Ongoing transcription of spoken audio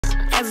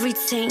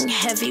Everything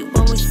heavy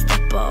when we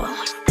step up.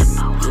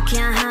 You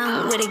can't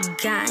hang with a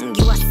gang,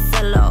 you a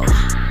fellow.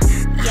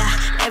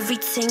 Yeah,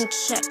 everything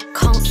check,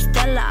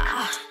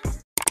 Constella.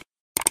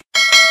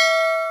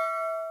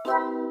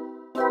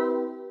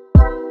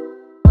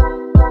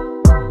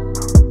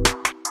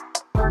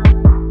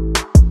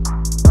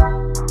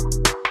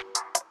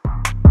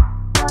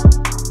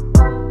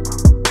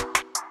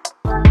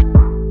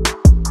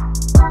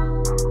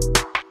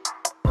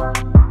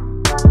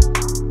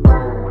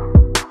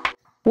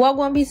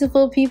 Wagwan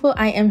beautiful people,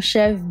 I am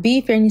Chef B.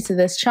 If you're new to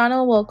this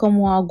channel, welcome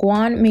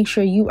Wagwan. Make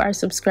sure you are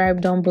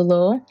subscribed down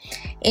below.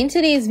 In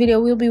today's video,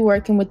 we'll be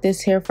working with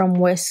this hair from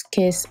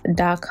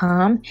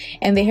Westkiss.com,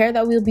 and the hair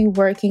that we'll be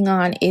working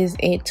on is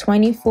a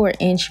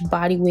 24-inch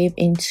body wave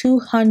in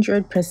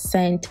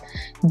 200%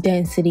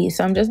 density.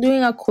 So I'm just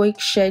doing a quick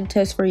shed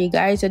test for you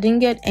guys. I didn't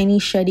get any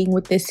shedding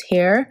with this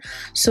hair,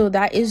 so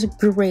that is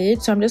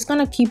great. So I'm just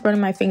gonna keep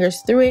running my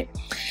fingers through it.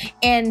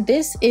 And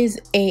this is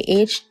a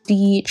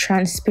HD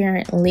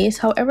transparent lace.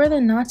 However,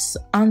 the knots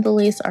on the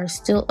lace are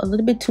still a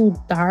little bit too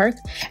dark,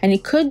 and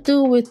it could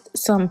do with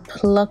some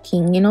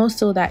plucking, you know,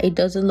 so that it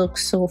doesn't look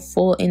so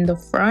full in the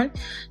front.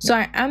 So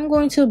I am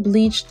going to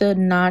bleach the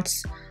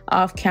knots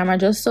off camera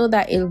just so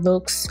that it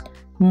looks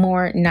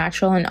more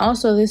natural. And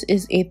also, this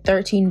is a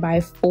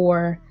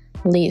 13x4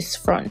 lace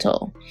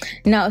frontal.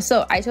 Now,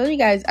 so I told you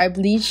guys I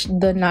bleached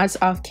the knots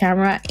off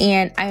camera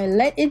and I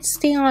let it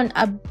stay on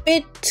a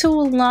bit too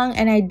long,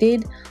 and I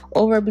did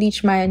over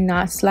bleach my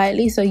knots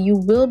slightly, so you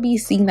will be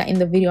seeing that in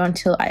the video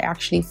until I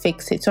actually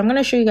fix it. So I'm going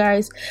to show you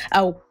guys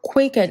a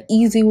quick and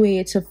easy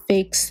way to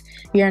fix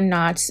your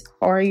knots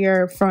or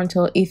your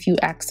frontal if you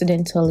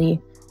accidentally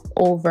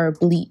over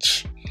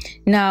bleach.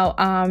 Now,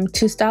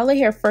 to style the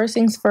hair, first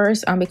things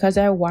first, because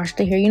I washed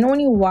the hair, you know, when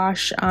you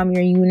wash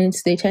your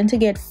units, they tend to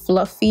get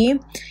fluffy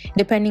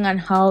depending on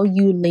how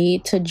you lay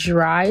it to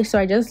dry. So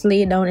I just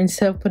lay it down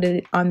instead of putting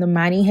it on the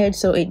mani head,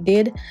 so it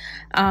did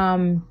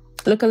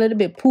look a little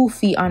bit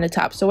poofy on the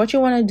top. So what you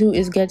want to do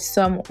is get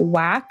some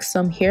wax,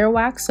 some hair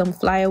wax, some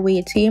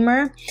flyaway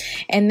tamer,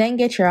 and then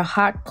get your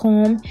hot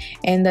comb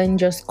and then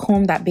just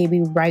comb that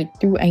baby right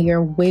through, and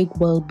your wig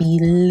will be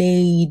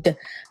laid.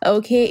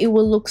 Okay, it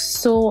will look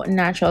so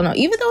natural. Now,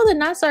 even though the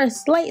knots are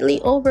slightly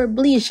over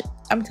bleached,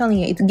 I'm telling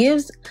you, it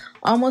gives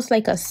almost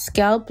like a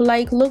scalp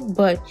like look,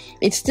 but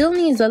it still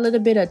needs a little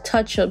bit of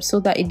touch up so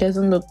that it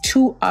doesn't look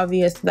too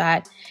obvious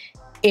that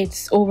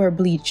it's over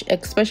bleach,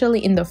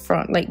 especially in the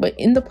front. Like, but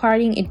in the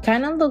parting, it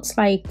kind of looks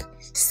like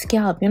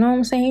scalp, you know what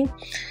I'm saying?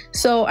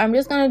 So I'm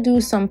just gonna do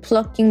some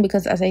plucking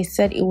because, as I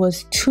said, it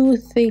was too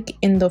thick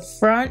in the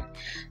front.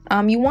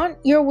 You want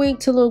your wig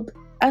to look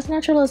as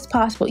natural as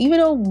possible. Even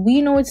though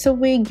we know it's a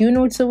wig, you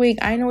know it's a wig,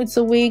 I know it's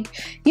a wig,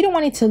 you don't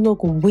want it to look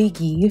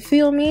wiggy, you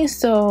feel me?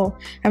 So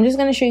I'm just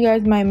gonna show you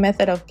guys my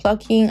method of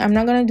plucking. I'm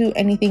not gonna do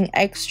anything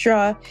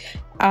extra.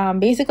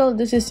 Basically,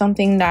 this is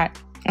something that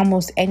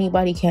almost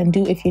anybody can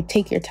do if you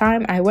take your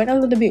time. I went a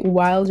little bit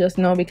wild just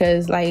now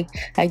because, like,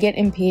 I get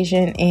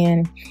impatient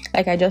and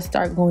like I just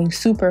start going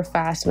super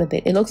fast with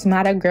it. It looks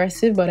mad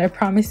aggressive, but I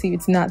promise you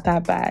it's not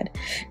that bad.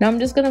 Now I'm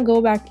just gonna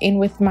go back in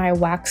with my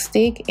wax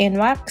stick, and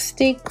wax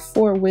stick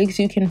for wigs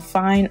you can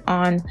find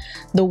on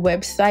the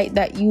website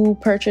that you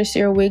purchase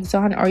your wigs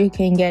on, or you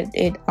can get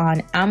it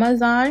on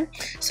Amazon.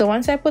 So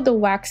once I put the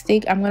wax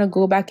stick, I'm gonna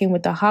go back in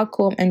with the hot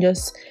comb and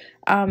just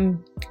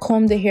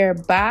comb the hair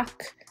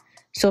back.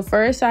 So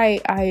first I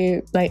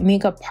like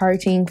make a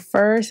parting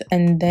first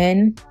and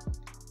then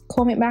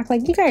comb it back.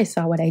 Like, you guys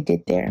saw what I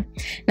did there.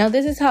 Now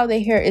this is how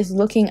the hair is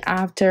looking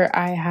after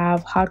I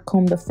have hot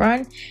combed the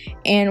front.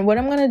 And what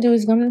I'm gonna do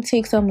is I'm gonna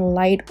take some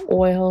light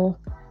oil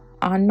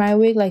on my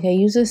wig. Like, I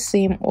use the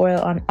same oil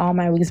on all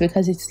my wigs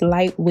because it's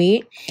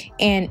lightweight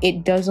and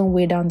it doesn't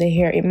weigh down the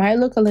hair. It might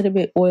look a little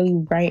bit oily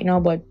right now,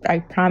 but I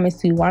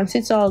promise you, once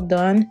it's all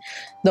done,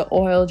 the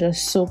oil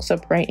just soaks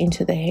up right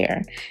into the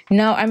hair.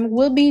 Now I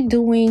will be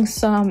doing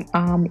some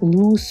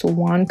loose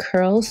wand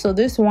curls. So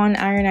this one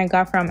iron I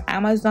got from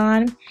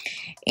Amazon,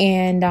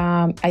 and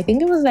I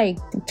think it was like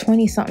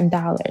 $20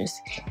 something.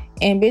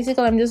 And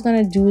basically I'm just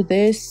gonna do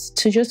this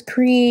to just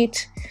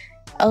create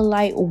a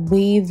light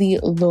wavy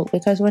look,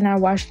 because when I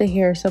washed the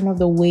hair, some of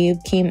the wave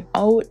came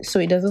out, so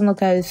it doesn't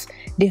look as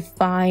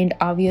defined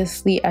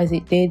obviously as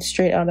it did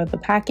straight out of the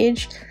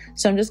package.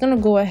 So I'm just gonna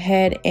go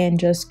ahead and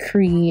just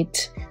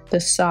create the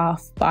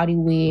soft body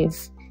wave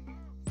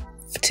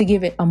to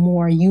give it a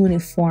more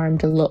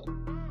uniformed look.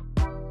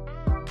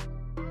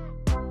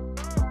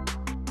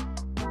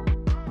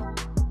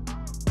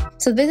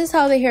 So this is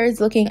how the hair is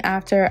looking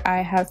after I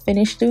have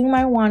finished doing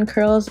my wand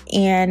curls,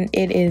 and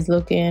it is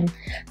looking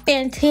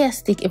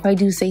fantastic if I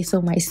do say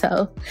so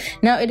myself.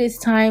 Now it is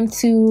time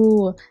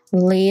to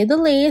lay the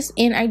lace,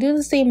 and I do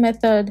the same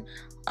method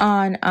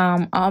on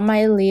all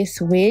my lace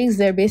wigs.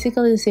 They're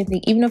basically the same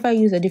thing, even if I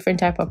use a different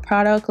type of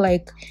product,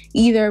 like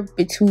either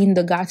between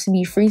the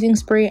Got2b freezing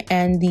spray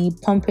and the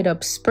pump it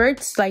up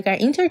spurts. Like I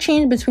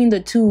interchange between the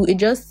two. It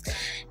just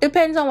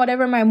depends on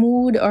whatever my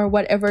mood or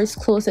whatever is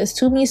closest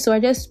to me. So I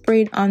just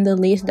sprayed on the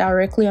lace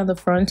directly on the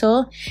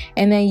frontal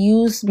and then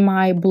use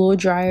my blow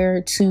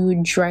dryer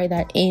to dry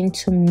that in,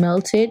 to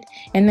melt it,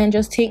 and then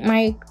just take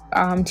my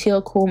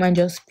tail comb and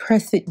just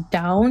press it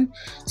down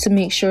to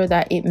make sure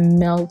that it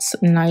melts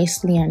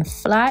nicely and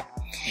flat.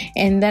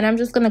 And then I'm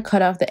just gonna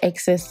cut off the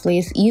excess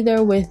lace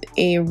either with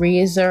a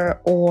razor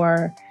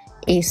or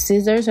a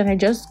scissors, and I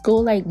just go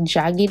like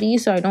jaggedy,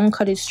 so I don't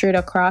cut it straight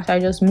across. I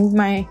just move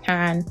my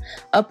hand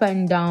up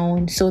and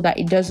down so that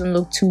it doesn't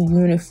look too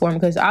uniform,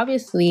 because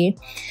obviously,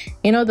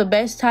 you know, the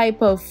best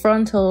type of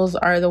frontals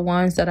are the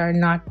ones that are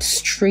not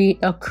straight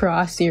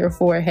across your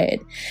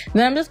forehead.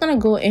 Then I'm just gonna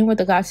go in with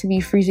the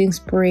Got2b freezing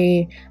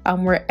spray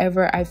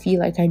wherever I feel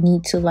like I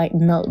need to like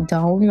melt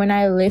down when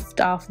I lift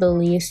off the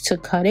lace to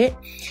cut it,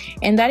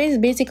 and that is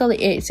basically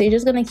it. So you're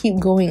just gonna keep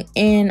going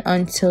in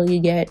until you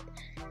get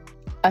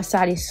a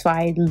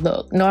satisfied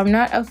look. No, I'm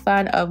not a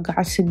fan of what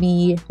I'm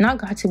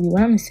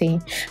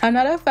saying, I'm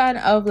not a fan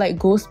of like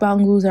ghost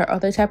bound glues or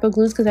other type of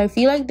glues, because I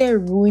feel like they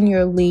ruin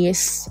your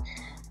lace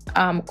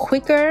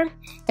quicker.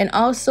 And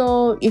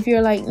also, if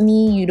you're like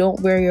me, you don't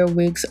wear your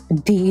wigs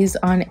days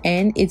on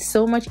end, it's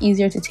so much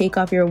easier to take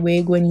off your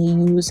wig when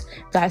you use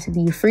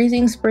Got2b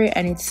freezing spray,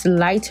 and it's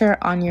lighter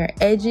on your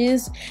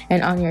edges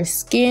and on your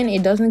skin.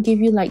 It doesn't give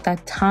you like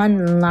that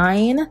tan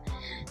line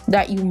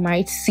that you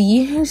might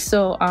see.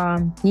 So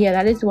yeah,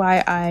 that is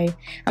why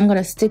I'm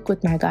gonna stick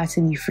with my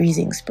Got2b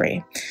freezing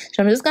spray.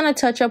 So I'm just gonna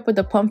touch up with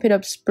the pump it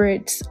up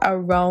spritz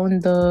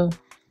around the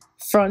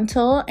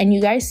frontal, and you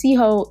guys see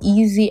how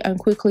easy and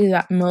quickly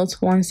that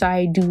melts once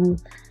I do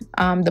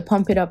the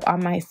pump it up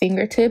on my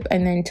fingertip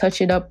and then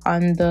touch it up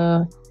on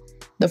the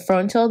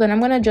frontal. Then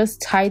I'm gonna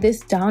just tie this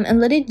down and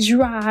let it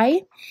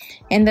dry,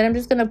 and then I'm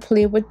just gonna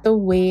play with the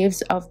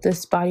waves of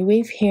this body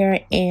wave hair.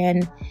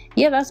 And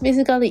yeah, that's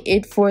basically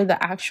it for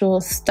the actual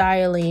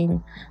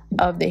styling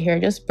of the hair.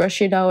 Just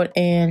brush it out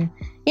and,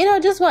 you know,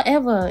 just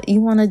whatever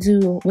you want to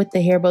do with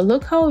the hair. But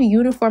look how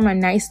uniform and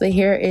nice the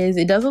hair is.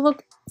 It doesn't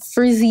look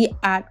frizzy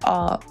at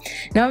all.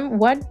 Now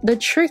what the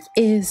trick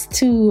is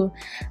to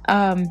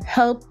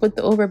help with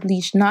the over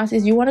bleached knots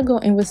is you want to go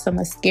in with some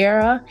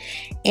mascara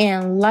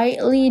and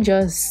lightly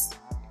just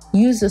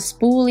use the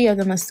spoolie of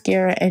the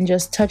mascara and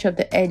just touch up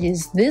the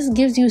edges. This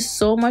gives you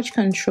so much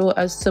control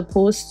as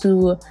opposed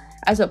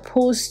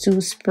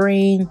to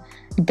spraying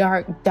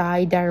dark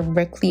dye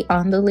directly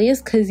on the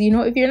lace, because you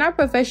know, if you're not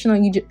professional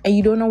and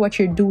you don't know what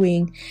you're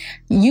doing,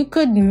 you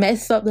could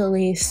mess up the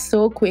lace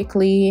so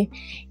quickly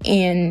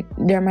and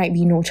there might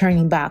be no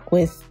turning back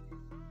with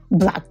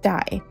black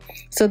dye.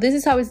 So this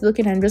is how it's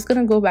looking. I'm just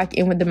gonna go back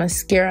in with the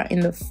mascara in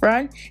the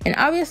front, and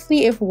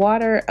obviously if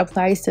water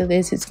applies to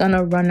this, it's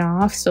gonna run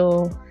off.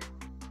 So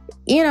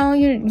you know,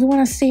 you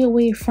want to stay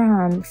away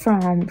from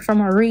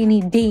a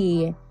rainy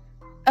day.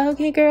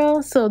 Okay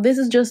girl, so this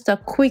is just a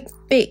quick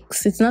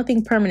fix. It's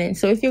nothing permanent.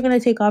 So if you're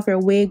gonna take off your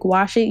wig,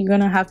 wash it, you're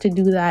gonna have to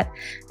do that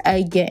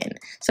again.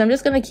 So I'm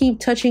just gonna keep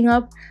touching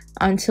up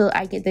until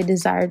I get the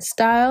desired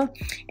style.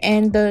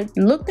 And the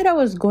look that I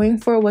was going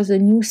for was a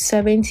new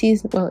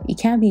 70s. Well, it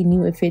can't be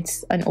new if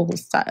it's an old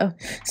style.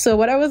 So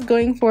what I was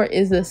going for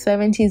is the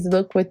 70s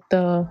look with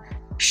the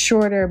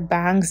shorter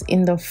bangs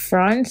in the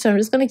front. So I'm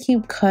just gonna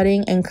keep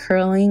cutting and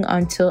curling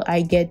until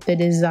I get the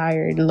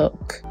desired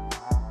look.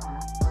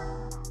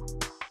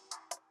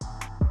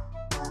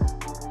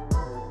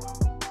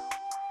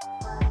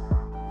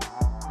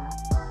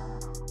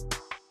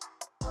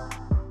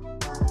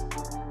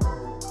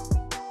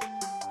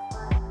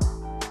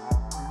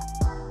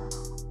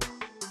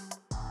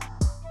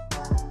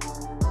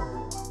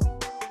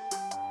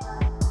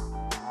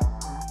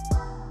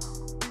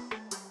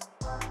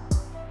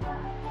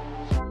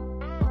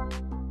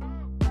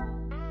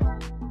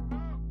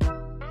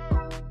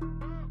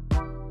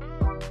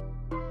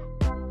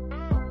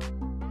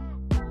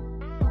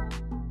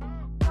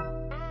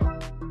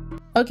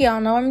 Okay,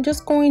 y'all, now I'm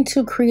just going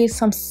to create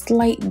some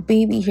slight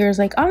baby hairs.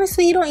 Like,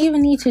 honestly, you don't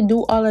even need to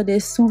do all of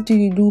this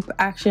swoop-de-doop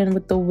action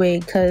with the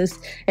wig, because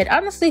it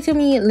honestly, to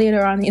me,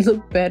 later on, it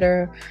looked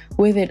better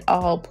with it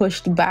all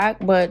pushed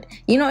back. But,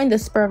 you know, in the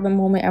spur of the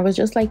moment, I was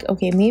just like,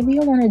 okay, maybe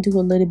I want to do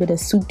a little bit of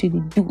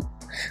swoop-de-doop.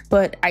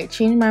 But I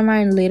changed my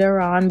mind later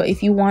on. But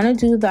if you want to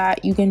do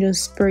that, you can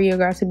just spray your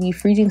Got2b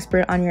freezing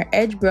spray on your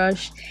edge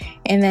brush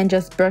and then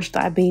just brush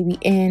that baby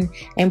in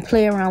and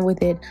play around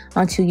with it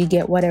until you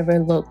get whatever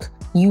look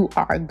you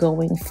are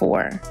going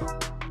for.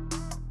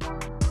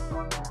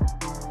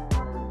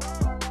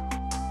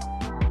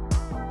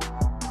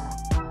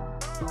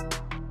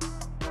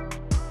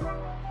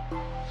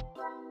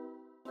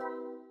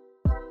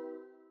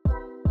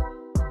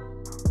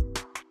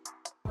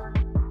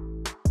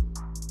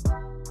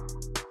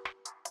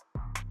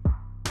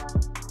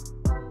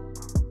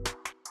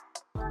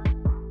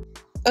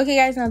 Okay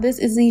guys, now this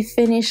is the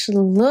finished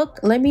look.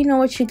 Let me know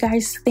what you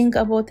guys think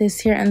about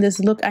this hair and this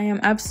look. I am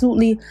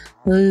absolutely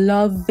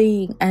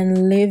loving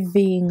and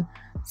living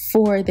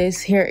for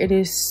this hair. It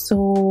is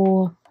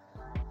so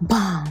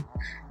bomb.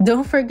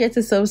 Don't forget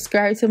to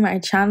subscribe to my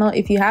channel.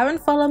 If you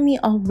haven't followed me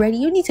already,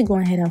 you need to go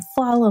ahead and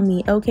follow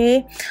me,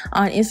 okay,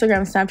 on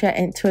Instagram, Snapchat,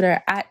 and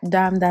Twitter at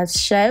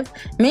damthatschev.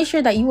 Make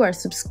sure that you are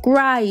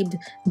subscribed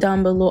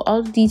down below.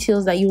 All the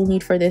details that you will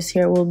need for this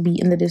hair will be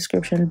in the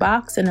description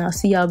box, and I'll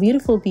see y'all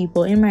beautiful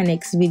people in my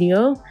next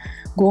video.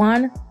 Go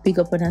on, big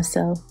up on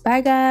yourself.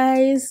 Bye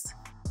guys.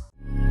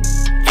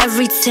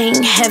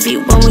 Everything heavy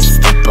when we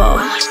step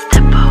up.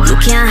 You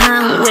can't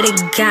hang with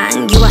a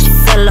gang, you a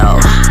solo.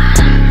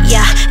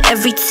 Yeah,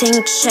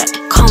 everything check,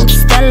 come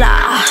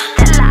Stella.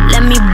 Let me